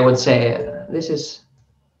interesting, I would say. This is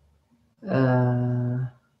yeah,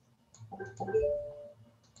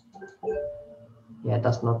 it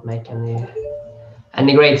does not make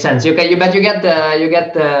any great sense. You get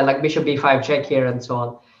like bishop b5 check here and so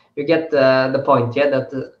on. You get the point, yeah.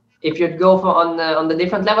 That if you'd go for on the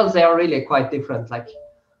different levels, they are really quite different. Like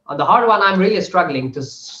on the hard one, I'm really struggling to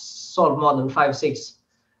solve more than 5-6,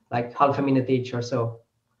 like half a minute each or so.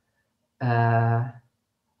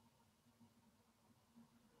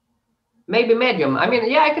 Maybe medium. I mean,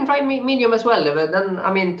 yeah, I can try medium as well. But then,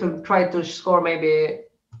 I mean, to try to score maybe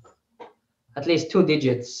at least 2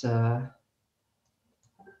 digits.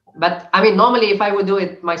 But I mean, normally if I would do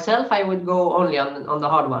it myself, I would go only on the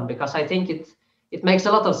hard one, because I think it makes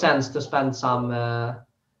a lot of sense to spend some,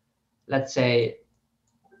 let's say,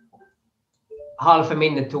 half a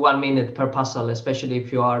minute to 1 minute per puzzle, especially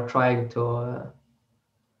if you are trying to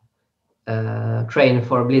train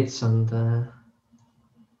for blitz and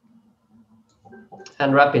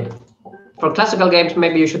rapid. For classical games,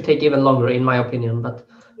 maybe you should take even longer, in my opinion. But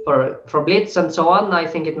for blitz and so on, I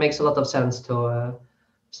think it makes a lot of sense to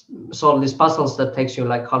solve these puzzles that takes you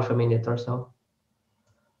like half a minute or so.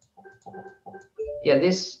 Yeah,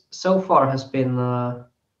 this so far has been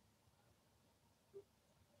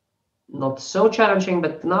not so challenging,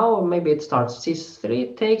 but now maybe it starts.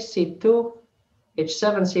 C3 takes C2,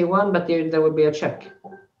 H7, C1, but there will be a check.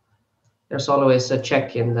 There's always a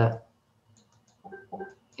check in the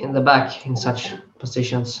back in such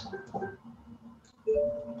positions.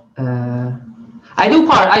 I do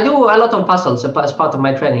a lot of puzzles as part of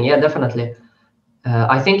my training. Yeah, definitely.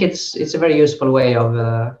 I think it's a very useful way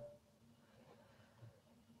of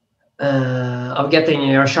getting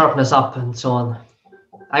your sharpness up and so on.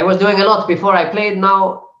 I was doing a lot before I played.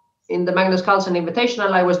 Now in the Magnus Carlsen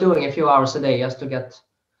Invitational, I was doing a few hours a day just to get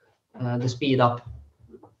the speed up.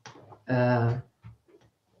 And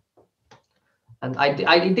I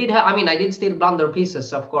did still blunder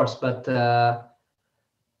pieces, of course, but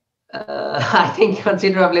I think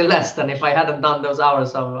considerably less than if I hadn't done those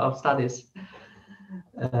hours of studies.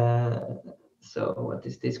 So what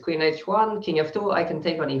is this? Queen H1, King F2. I can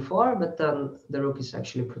take on E4, but then the rook is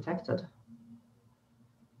actually protected.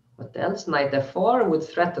 What else? Knight F4 would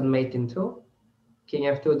threaten mate in 2. King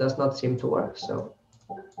F2 does not seem to work, so.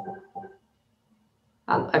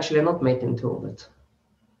 And actually not mate in 2, but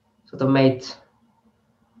sort of mate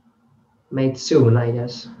soon, I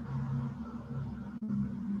guess.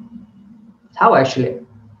 How actually?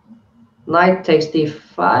 Knight takes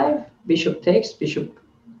D5, bishop takes, bishop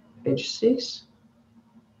H6.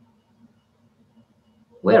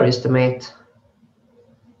 Where is the mate?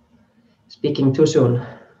 Speaking too soon.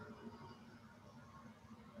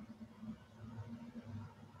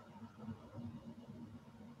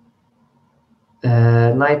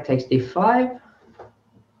 Knight takes D5.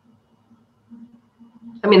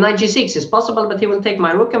 I mean, knight G6 is possible, but he will take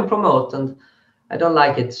my rook and promote, and I don't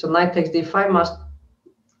like it. So knight takes D5 must.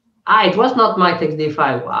 It was not knight takes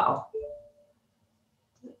D5. Wow.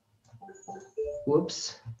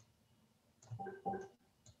 Whoops.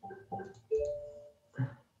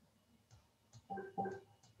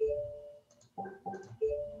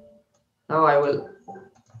 Now I will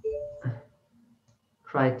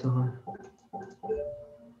try to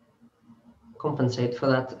compensate for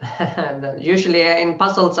that. And usually in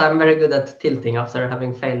puzzles, I'm very good at tilting after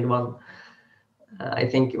having failed one. I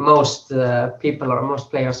think most people or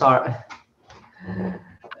most players are.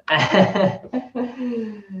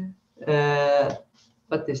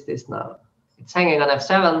 What is this now? It's hanging on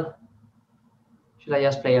F7. Should I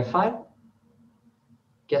just play F5?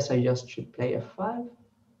 Guess I just should play F5.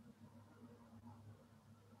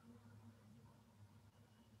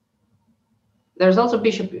 There's also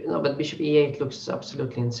bishop, no, but bishop E8 looks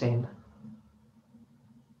absolutely insane.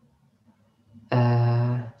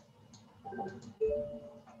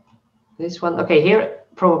 This one, okay, here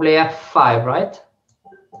probably F5, right?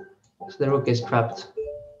 So the rook is trapped.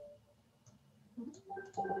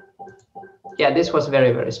 Yeah, this was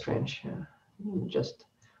very, very strange. Just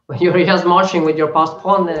when you're just marching with your passed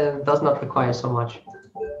pawn, it does not require so much.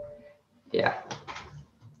 Yeah.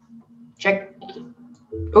 Check.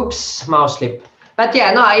 Oops, mouse slip. But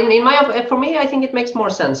yeah, no, for me, I think it makes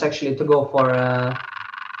more sense actually to go for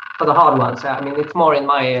the hard ones. I mean, it's more in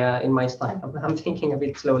my style. I'm thinking a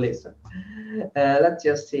bit slowly. So let's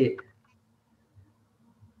just see.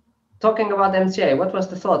 Talking about MCA, what was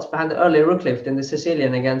the thoughts behind the early rook lift in the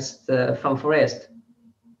Sicilian against Van Foreest?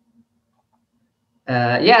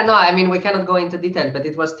 Yeah, no, I mean, we cannot go into details, but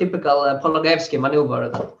it was typical Pologevsky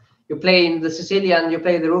maneuver. You play in the Sicilian, you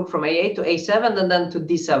play the rook from A8 to A7 and then to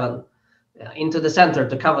D7 into the center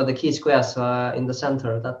to cover the key squares in the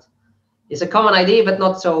center. That is a common idea, but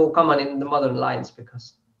not so common in the modern lines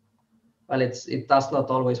because, well, it does not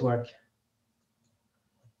always work.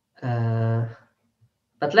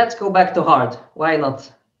 But let's go back to hard. Why not?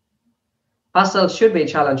 Puzzles should be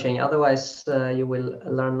challenging, otherwise you will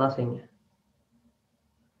learn nothing.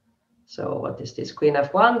 So what is this? Queen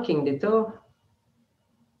F1, King D2.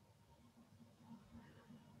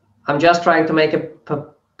 I'm just trying to make a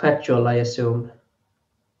petrol, I assume.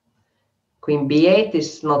 Queen b8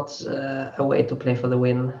 is not a way to play for the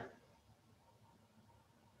win.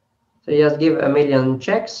 So just give a million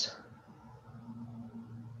checks.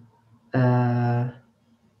 I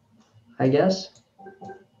guess.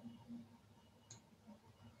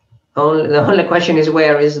 The only question is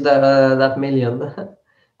where is that million?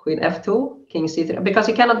 Queen f2, king c3. Because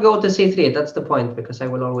he cannot go to c3. That's the point. Because I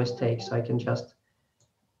will always take, so I can just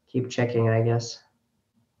keep checking, I guess.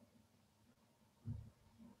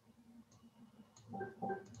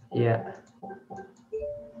 Yeah.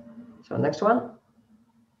 So next one.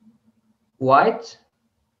 White.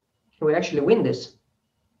 Can we actually win this?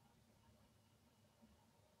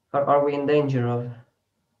 Or are we in danger of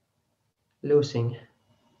losing?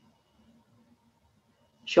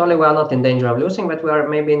 Surely we are not in danger of losing, but we are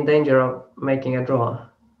maybe in danger of making a draw.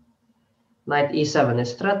 Knight e7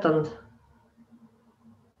 is threatened.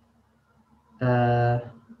 Can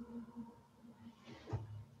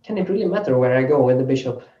it really matter where I go with the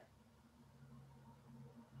bishop?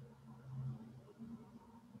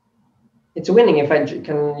 It's winning if I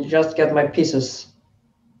can just get my pieces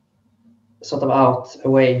sort of out,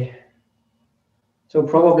 away. So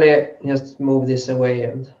probably just move this away,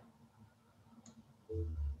 and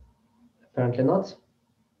apparently not.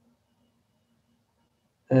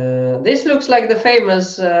 This looks like the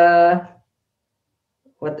famous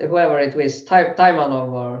whoever it was,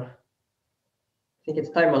 Taimanov, or I think it's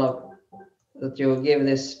Taimanov, that you give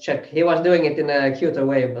this check. He was doing it in a cuter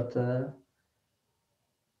way, but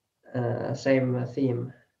same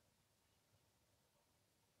theme.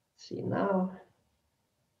 Let's see now.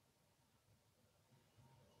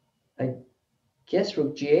 I guess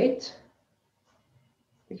rook g8,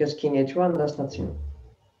 because king h1 does not seem.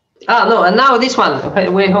 Ah, no, and now this one,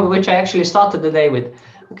 which I actually started the day with.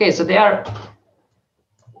 Okay, so they are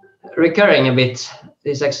recurring a bit,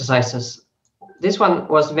 these exercises. This one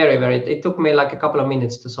was it took me like a couple of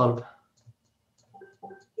minutes to solve.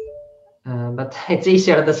 But it's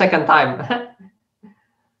easier the second time.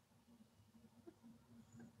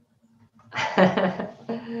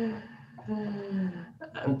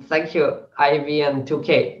 And thank you, IV and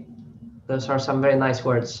 2K. Those are some very nice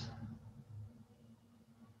words.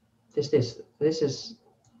 This is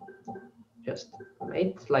just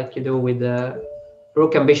mate, like you do with the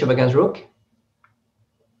rook and bishop against rook.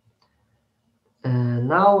 And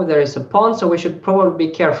now there is a pawn, so we should probably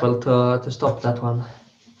be careful to stop that one.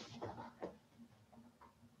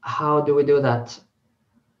 How do we do that?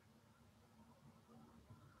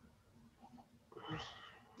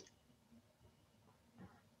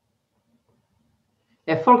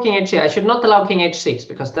 F4, king h6. I should not allow king h6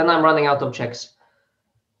 because then I'm running out of checks.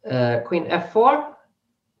 Queen f4,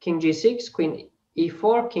 king g6, queen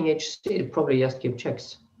e4, king h6. Probably just give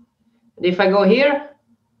checks. And if I go here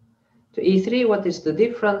to e3, what is the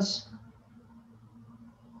difference?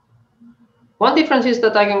 One difference is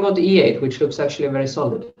that I can go to e8, which looks actually very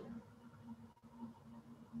solid.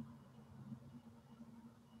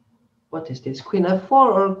 What is this? Queen f4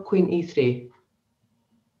 or queen e3?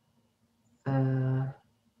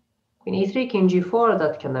 Queen e3, king g4,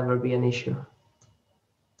 that can never be an issue.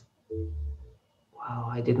 Wow,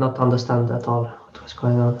 I did not understand at all what was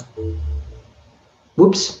going on.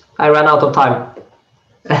 Whoops, I ran out of time.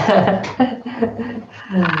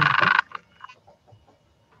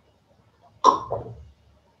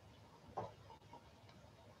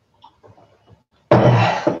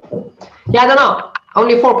 Yeah, I don't know.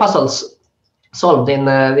 Only 4 puzzles solved in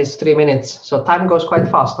these 3 minutes, so time goes quite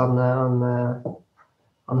fast on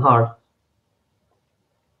hard.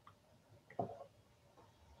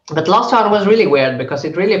 But last one was really weird because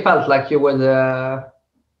it really felt like you would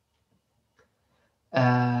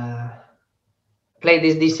play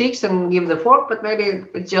this d6 and give the fork, but maybe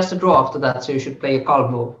it's just a draw after that, so you should play a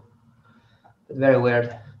calm move. But very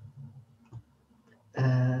weird.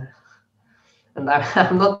 And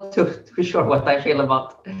I'm not too sure what I feel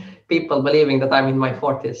about people believing that I'm in my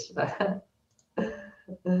 40s.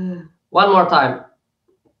 One more time.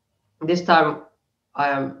 This time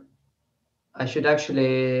I should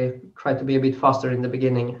actually try to be a bit faster in the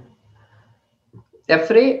beginning.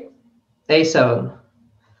 F3, A7,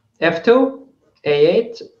 F2,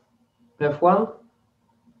 A8, F1.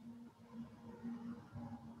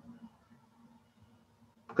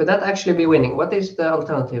 Could that actually be winning? What is the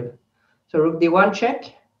alternative? So rook d1 check.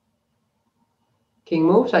 King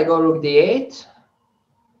moves, I go rook d8.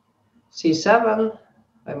 C7,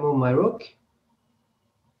 I move my rook.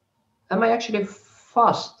 Am I actually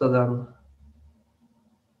faster than?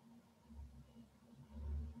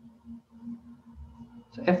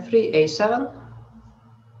 So f3, a7,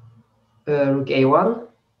 rook a1.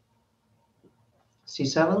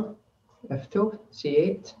 c7, f2,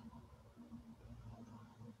 c8.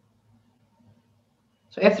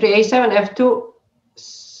 So f3, a7, f2.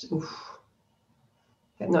 Oof.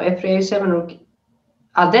 No, f3, a7, rook.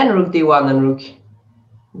 Then rook d1 and rook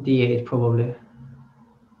d8 probably.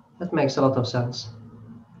 That makes a lot of sense.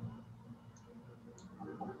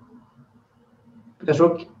 Because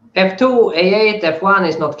rook f2, a8, f1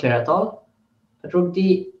 is not clear at all. But rook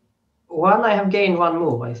d1, I have gained one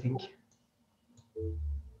move, I think.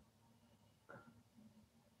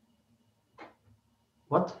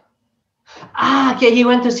 What? Ah, okay, he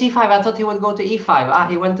went to c5. I thought he would go to e5. Ah,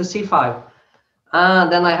 he went to c5. Ah,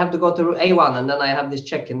 then I have to go to a1, and then I have this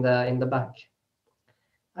check in the back.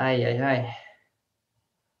 Ay.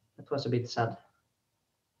 That was a bit sad.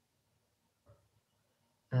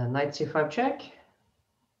 Knight c5 check.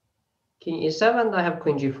 King e7. I have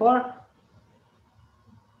queen g4.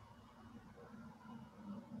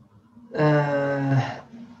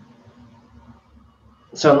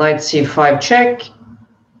 So knight c5 check.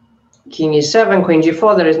 King e7, queen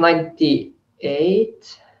g4. There is knight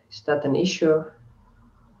d8. Is that an issue?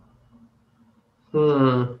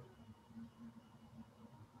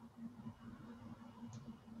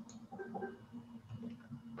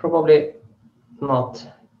 Probably not.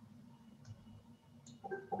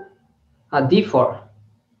 D4.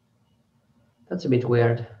 That's a bit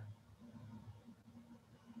weird.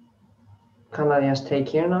 Can I just take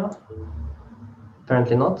here now?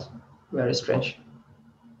 Apparently not. Very strange.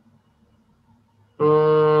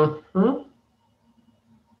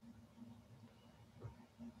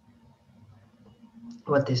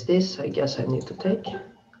 What is this? I guess I need to take.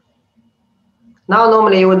 Now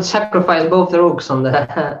normally you would sacrifice both the rooks on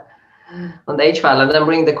the on the h file and then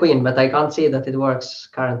bring the queen, but I can't see that it works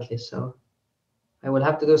currently, so I will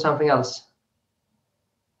have to do something else.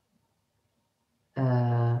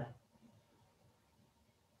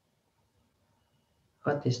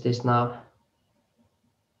 What is this now?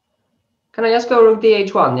 Can I just go rook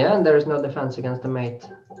dh1, yeah? And there is no defense against the mate.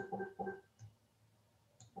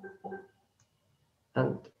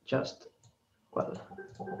 And just, well,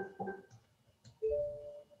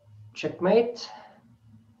 checkmate.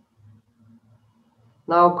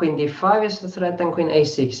 Now queen d5 is a threat and queen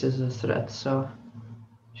a6 is a threat. So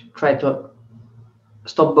try to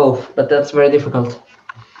stop both, but that's very difficult.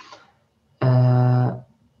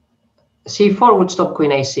 c4 would stop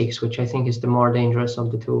queen a6, which I think is the more dangerous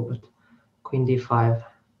of the two, but queen d5.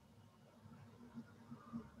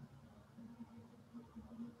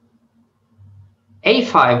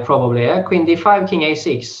 a5 probably, yeah? Queen d5, king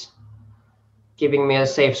a6, giving me a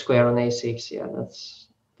safe square on a6. Yeah,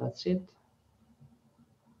 that's it.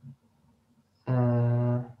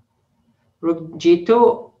 Rook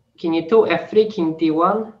g2, king e2, f3, king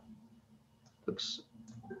d1. Looks,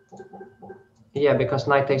 yeah, because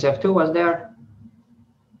knight takes f2 was there.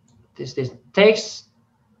 This takes,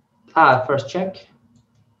 first check,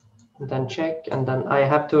 and then check, and then I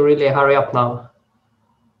have to really hurry up now.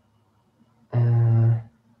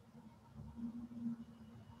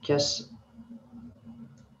 Guess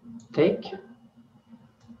take,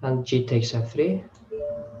 and g takes f3.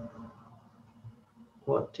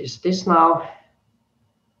 What is this now?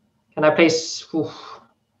 Can I place? Oof,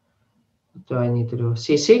 what do I need to do?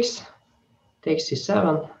 c6, takes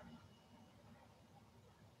c7.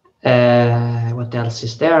 What else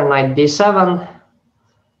is there? Knight d7.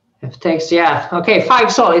 F takes. Yeah. Okay.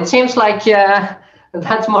 5 sol. It seems like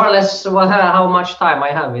that's more or less how much time I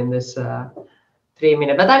have in this 3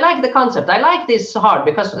 minutes. But I like the concept. I like this hard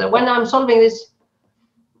because when I'm solving this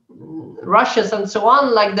rushes and so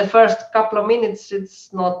on, like the first couple of minutes,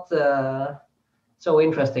 it's not so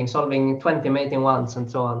interesting solving 20 mating ones and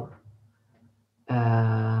so on.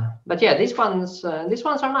 But yeah, these ones are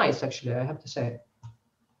nice actually, I have to say.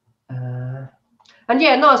 And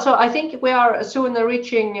yeah, no, so I think we are soon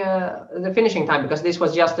reaching the finishing time because this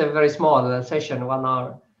was just a very small session, 1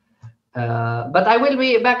 hour. But I will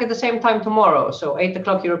be back at the same time tomorrow, so 8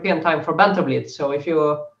 o'clock European time for Banter Blitz. So if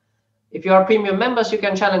you are premium members, you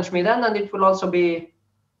can challenge me then, and it will also be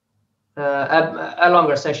a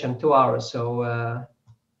longer session, 2 hours. So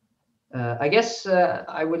I guess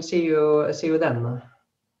I will see you then,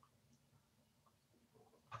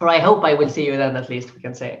 or I hope I will see you then, at least we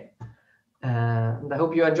can say. And I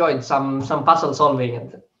hope you enjoyed some puzzle solving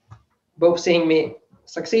and both seeing me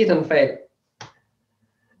succeed and fail.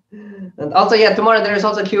 And also, yeah, tomorrow there is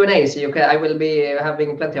also Q&A, so I will be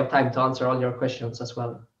having plenty of time to answer all your questions as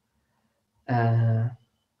well.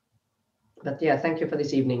 But yeah, thank you for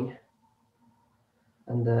this evening,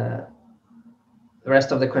 and the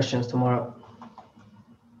rest of the questions tomorrow.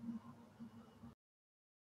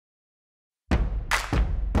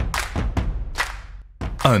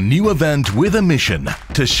 A new event with a mission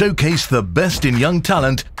to showcase the best in young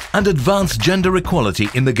talent and advance gender equality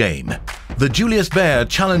in the game. The Julius Baer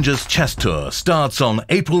Challengers Chess Tour starts on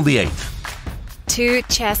April the 8th. Two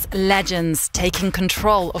chess legends taking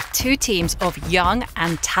control of two teams of young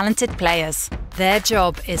and talented players. Their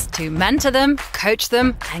job is to mentor them, coach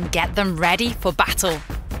them, and get them ready for battle.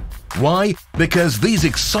 Why? Because these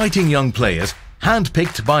exciting young players,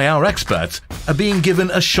 handpicked by our experts, are being given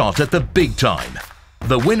a shot at the big time.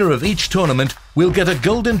 The winner of each tournament will get a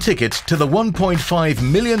golden ticket to the $1.5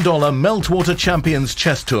 million Meltwater Champions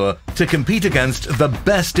Chess Tour to compete against the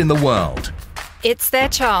best in the world. It's their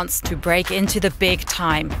chance to break into the big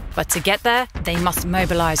time, but to get there, they must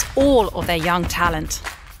mobilize all of their young talent.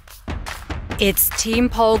 It's Team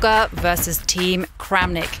Polgar versus Team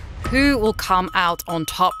Kramnik. Who will come out on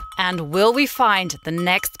top, and will we find the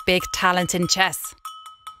next big talent in chess?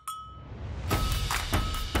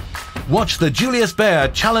 Watch the Julius Baer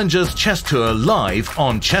Challengers Chess Tour live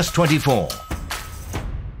on Chess 24.